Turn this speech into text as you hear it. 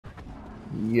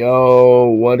Yo,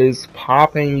 what is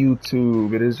poppin'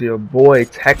 YouTube? It is your boy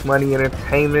Tech Money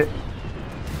Entertainment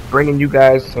bringing you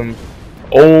guys some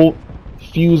old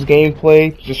Fuse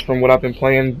gameplay just from what I've been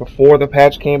playing before the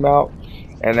patch came out.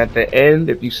 And at the end,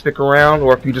 if you stick around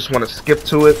or if you just want to skip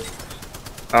to it,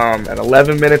 at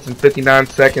 11 minutes and 59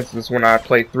 seconds is when I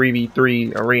play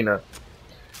 3v3 Arena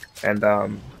and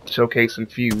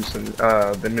showcasing Fuse and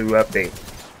the new update.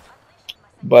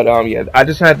 But yeah, I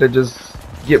just had to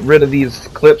get rid of these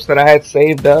clips that I had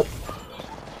saved up,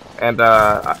 and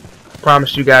I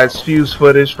promised you guys Fuse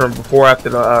footage from before after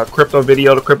the crypto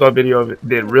video. The crypto video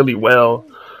did really well,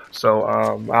 so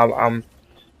I'm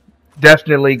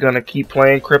definitely gonna keep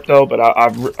playing crypto. But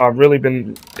I've really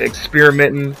been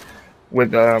experimenting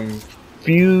with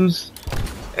Fuse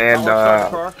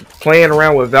and playing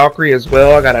around with Valkyrie as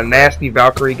well. I got a nasty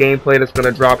Valkyrie gameplay that's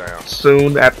gonna drop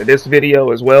soon after this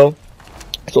video as well,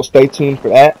 so stay tuned for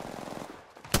that.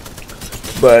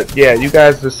 But yeah, you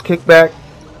guys just kick back,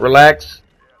 relax,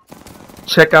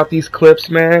 check out these clips,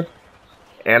 man,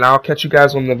 and I'll catch you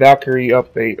guys on the Valkyrie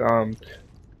update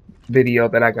video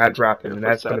that I got dropping, and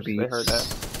that's gonna be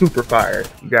super fire.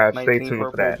 You guys stay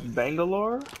tuned for that.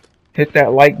 Bangalore. Hit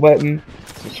that like button,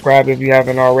 subscribe if you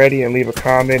haven't already, and leave a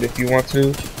comment if you want to,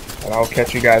 and I'll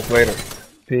catch you guys later.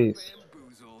 Peace.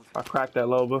 I cracked that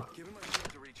Loba.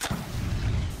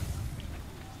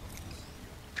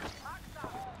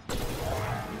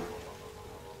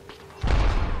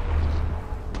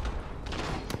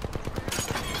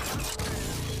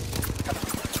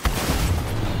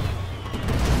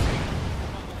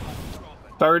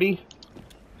 $30.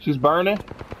 She's burning.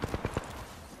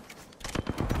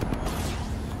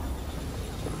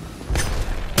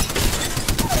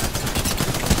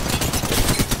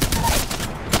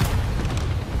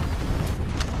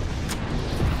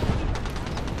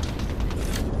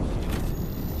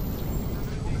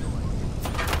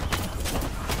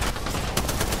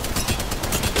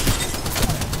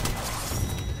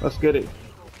 Let's get it.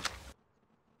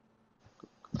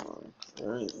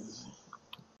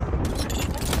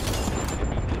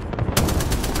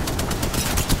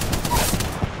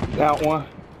 That one.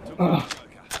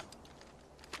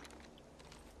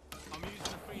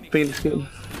 Phoenix getting.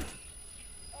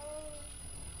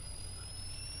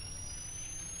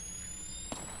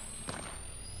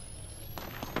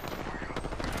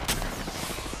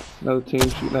 Another team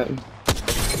shooting at me.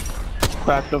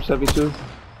 Cracked him, 72.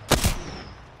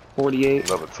 48.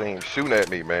 Another team shooting at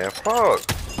me, man. Fuck.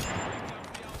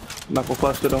 Knuckle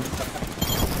busted him.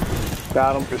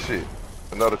 Got him. Good shit.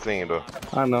 Another team, though.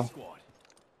 I know.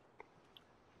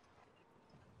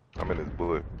 I'm in this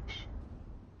bush.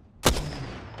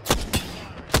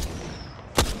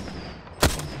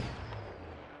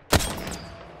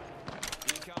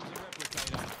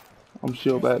 I'm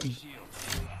shield batting.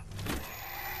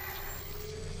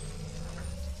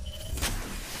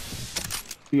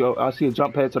 Yo, I see a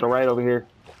jump pad to the right over here.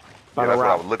 Yeah, that's what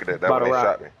I was looking at. That one they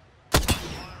shot me.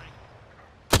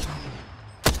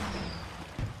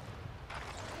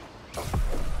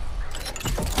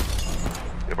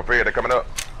 Get prepared, they're coming up.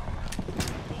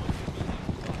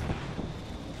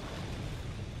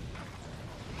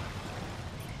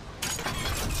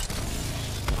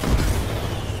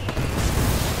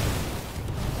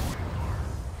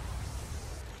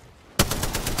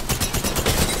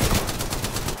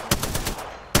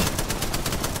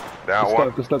 Down one.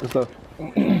 Good stuff, good stuff.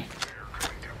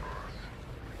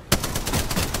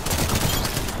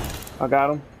 I got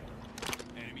him.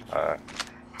 Alright.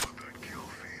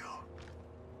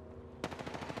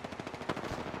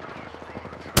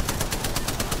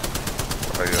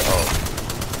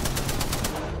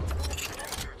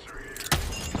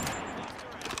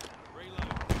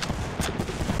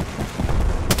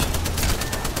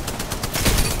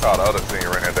 Oh, the other team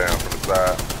ran down from the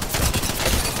side.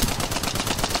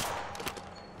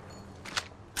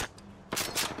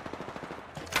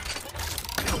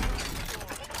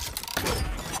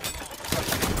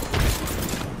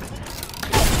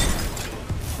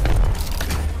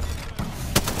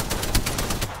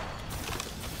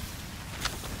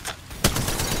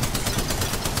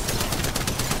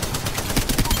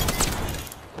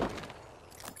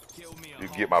 You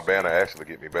can get my banner actually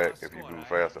get me back if you move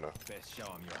fast enough. Just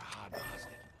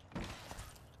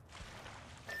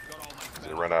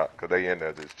run out, cause they in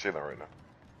there just chilling right now.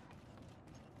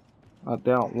 I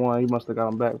down one. He must have got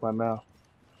him back by now.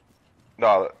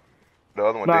 No, the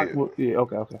other one did. Well, yeah,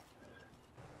 okay.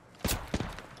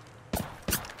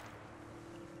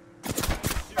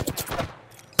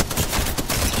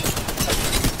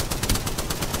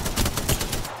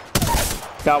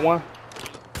 Got one.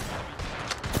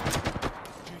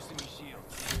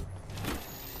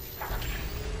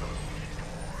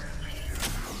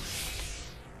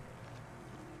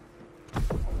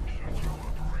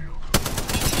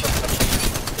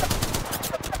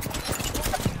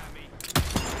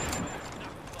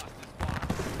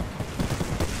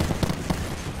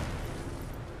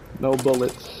 No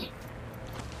bullets.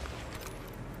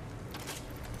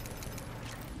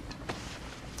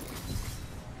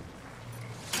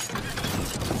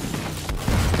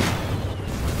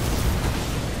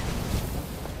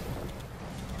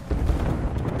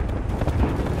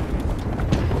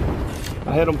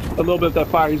 I hit him a little bit with that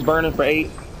fire. He's burning for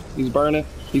 8. He's burning.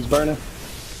 He's burning.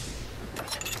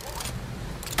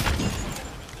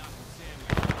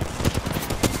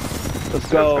 Let's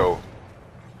go.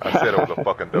 I said it was a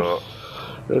fucking dub.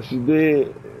 Yes, you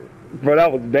did. Bro,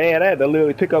 that was bad. I had to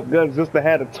literally pick up guns just to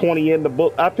have a 20 in the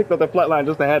book. I picked up the flatline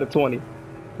just to have a 20.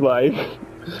 Like,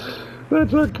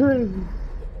 that's so crazy.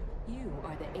 You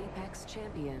are the Apex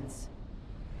champions.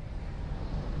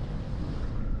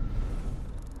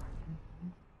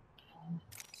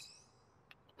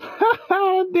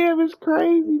 Damn, it's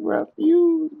crazy, bro.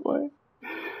 Fuse, boy.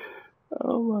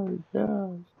 Oh my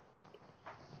gosh.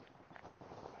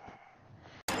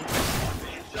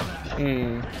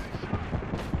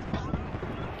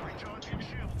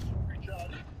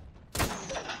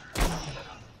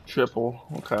 Triple.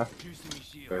 Okay.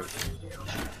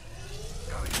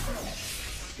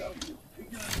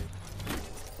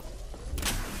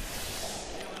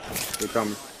 They're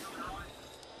coming.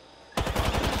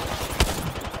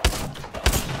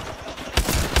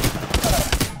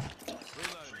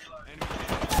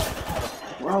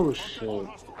 Oh shit.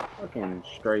 Fucking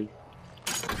straight.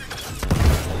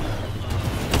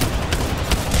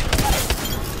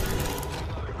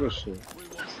 Good shit.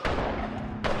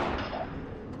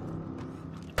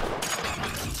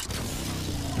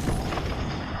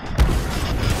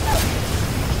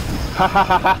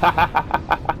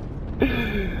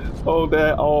 Hold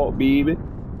that all, baby.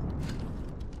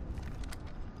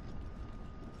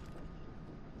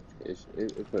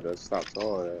 It put a stop to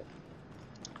all that.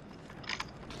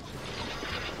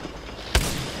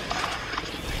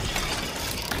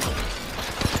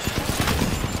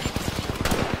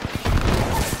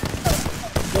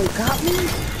 They got me?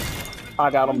 I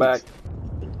got him back.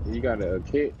 You got a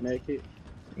kit, med kit?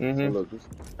 Mm-hmm. So look,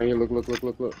 right here,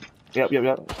 look.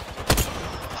 Yep.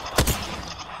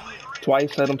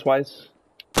 Twice, hit him twice.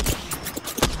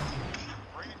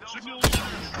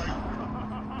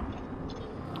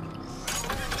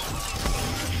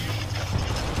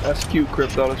 That's cute,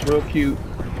 Crypto. That's real cute.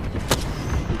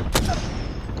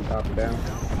 Top and down.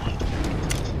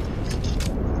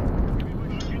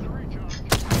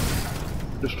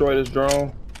 Destroy this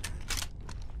drone.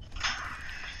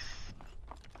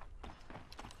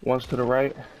 One's to the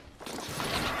right.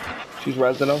 She's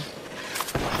resin him.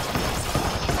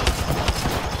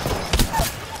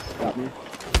 Got me.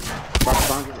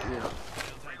 Yeah.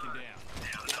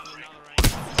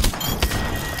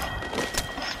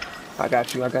 I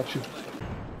got you. Let's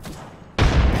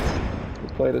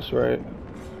play this right.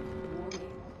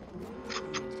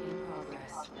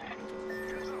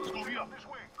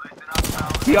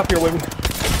 He up here with me.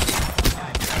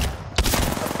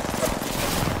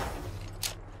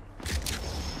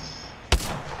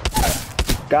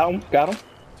 Got him.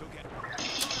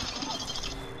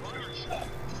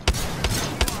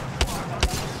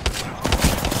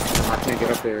 I can't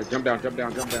get up there. Jump down.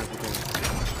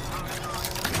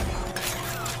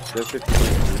 There's 50.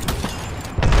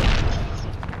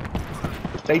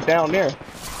 Stay down there.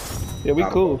 Yeah, we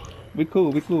cool. We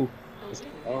cool.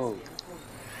 Oh.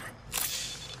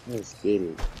 Let's get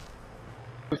it.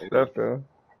 Stuff though.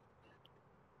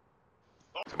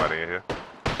 Somebody in here.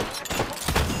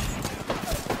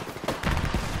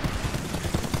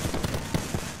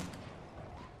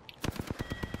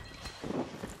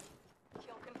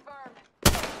 Kill confirmed.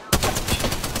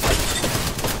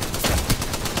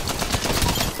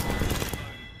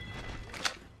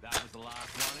 That was the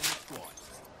last one in the squad.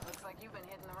 Looks like you've been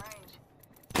hitting the range.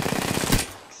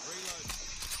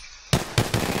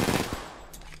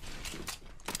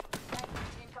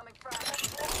 Incoming frag.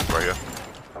 Right here.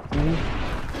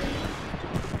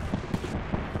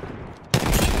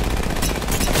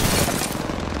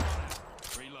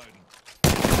 Reloading.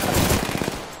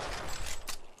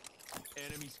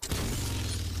 Enemies.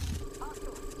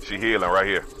 She healing right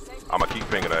here. I'ma keep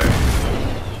pinging her ass.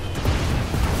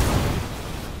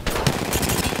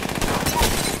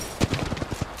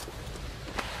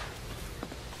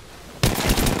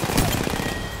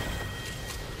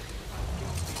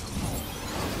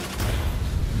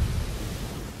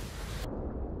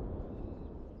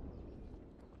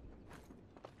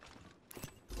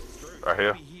 Right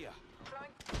here.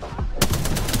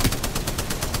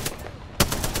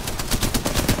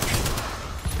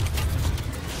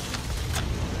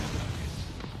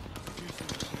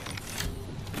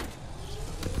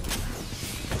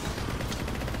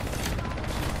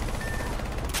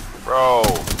 Bro.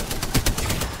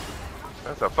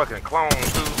 That's a fucking clone, too.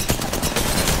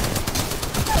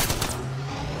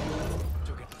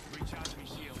 Took it. Recharge me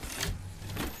shield.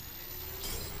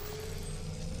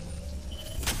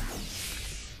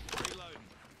 Reloading. Reloading.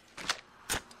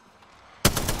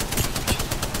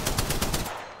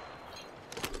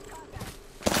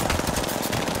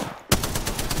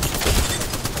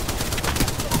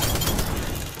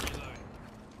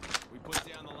 We put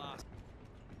down the last.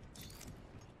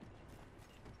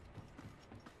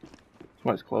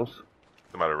 Somebody's close.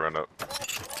 Somebody run up.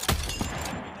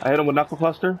 I hit him with knuckle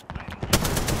cluster.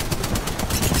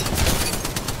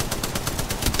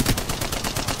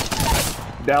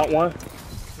 Down one. Took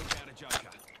out a joker.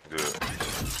 Good.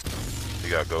 He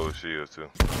got gold shields, too.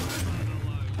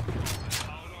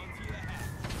 Hold on to your hat.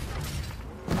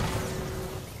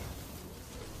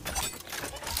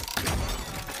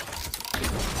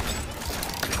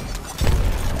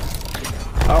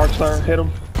 Our sir, hit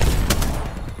him.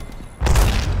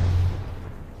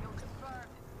 Kill confirmed.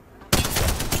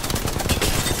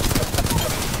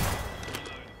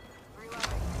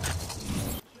 Reloading.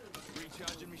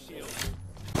 Recharging me shield.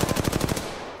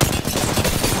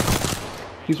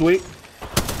 He's weak.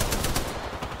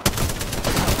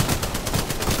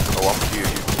 Oh, I'ma kill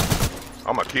you.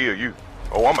 I'ma kill you.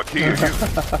 Oh, I'ma kill you.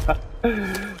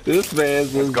 This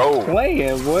man's was go.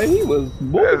 playing, boy. He was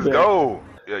moving. Let's go.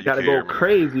 Yeah, you Gotta carry go me.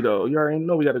 crazy though. You already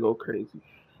know we gotta go crazy.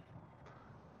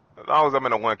 As long as I'm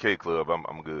in a 1K club,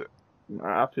 I'm good.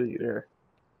 Nah, I feel you there.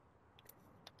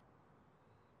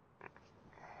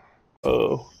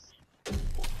 Oh.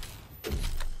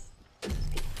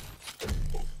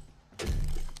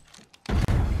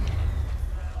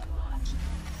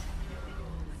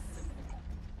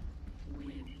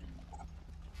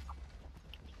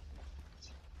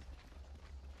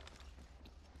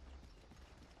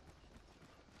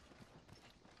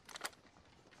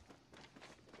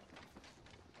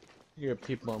 Here are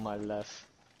people on my left.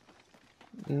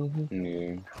 Mm-hmm.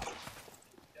 Yeah.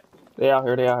 They out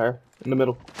here. They out here. In the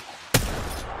middle.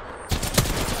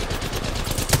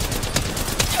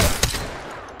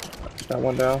 Got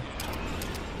one down.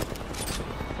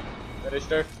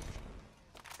 Register.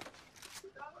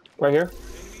 Right here.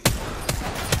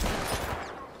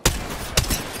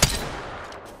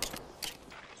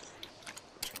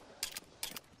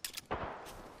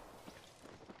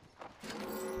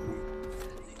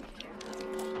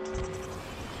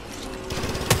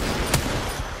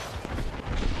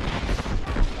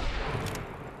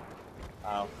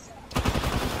 Ow.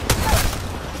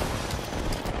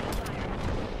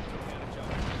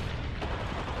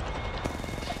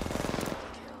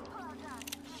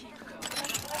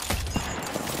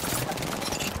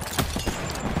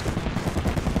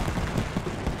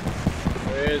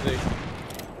 Where is he?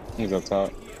 He's up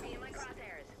top.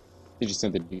 He just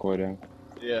sent the decoy down.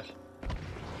 Yeah.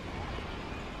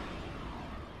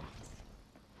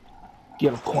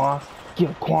 Get him, Quan. Get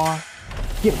him, Quan.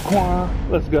 Get him,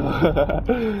 Quan. Let's go.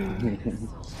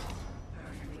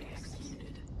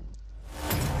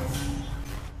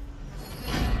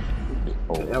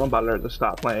 Yeah, I'm about to learn to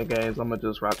stop playing games. I'm gonna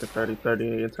just rock the 30-30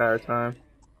 the entire time.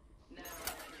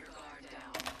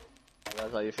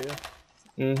 That's how you feel?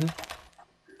 Mm-hmm.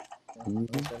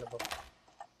 Understandable.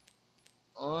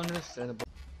 Understandable.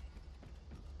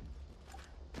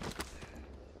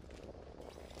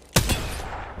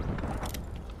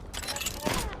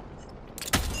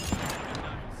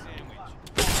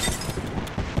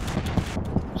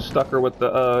 Stuck her with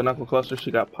the knuckle cluster.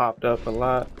 She got popped up a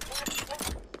lot.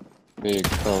 Big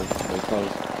close. Big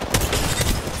close.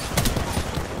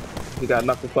 He got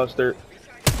knuckle clustered.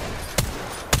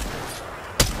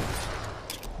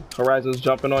 Horizon's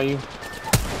jumping on you. Yeah,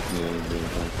 big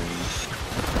close.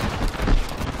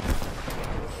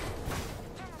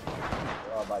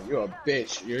 Oh, you're a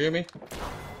bitch. You hear me?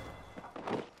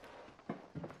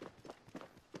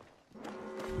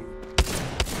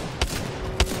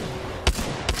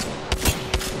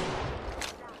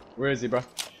 Where is he, bro?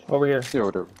 Over here. Yeah,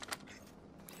 whatever.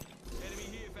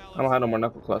 I don't have no more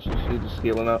knuckle clusters. She's just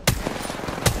healing up.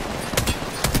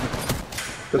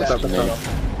 Good stuff, good stuff.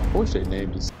 I wish they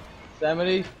named this.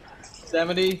 70.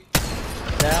 70.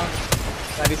 Down.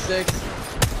 96.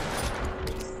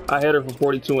 I hit her for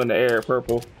 42 in the air,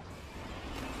 purple.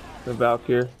 The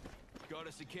Valkyrie. Got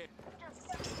us a kit.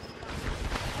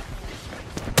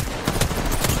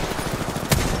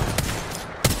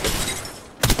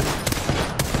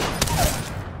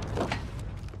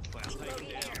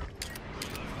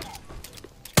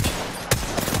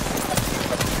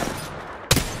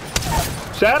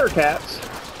 Shatter caps.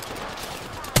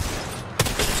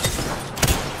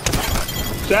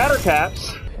 Shatter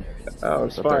caps. Oh,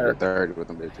 it's So 30 fire. 30 with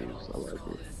them bitches. I like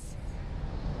it.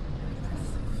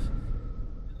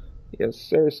 Yes,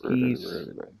 sir, Really, skis.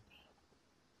 really.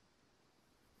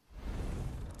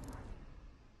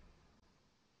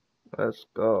 Let's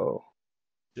go.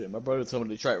 Yeah, my brother told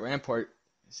me to try Rampart.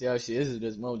 See how she is at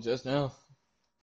this moment just now.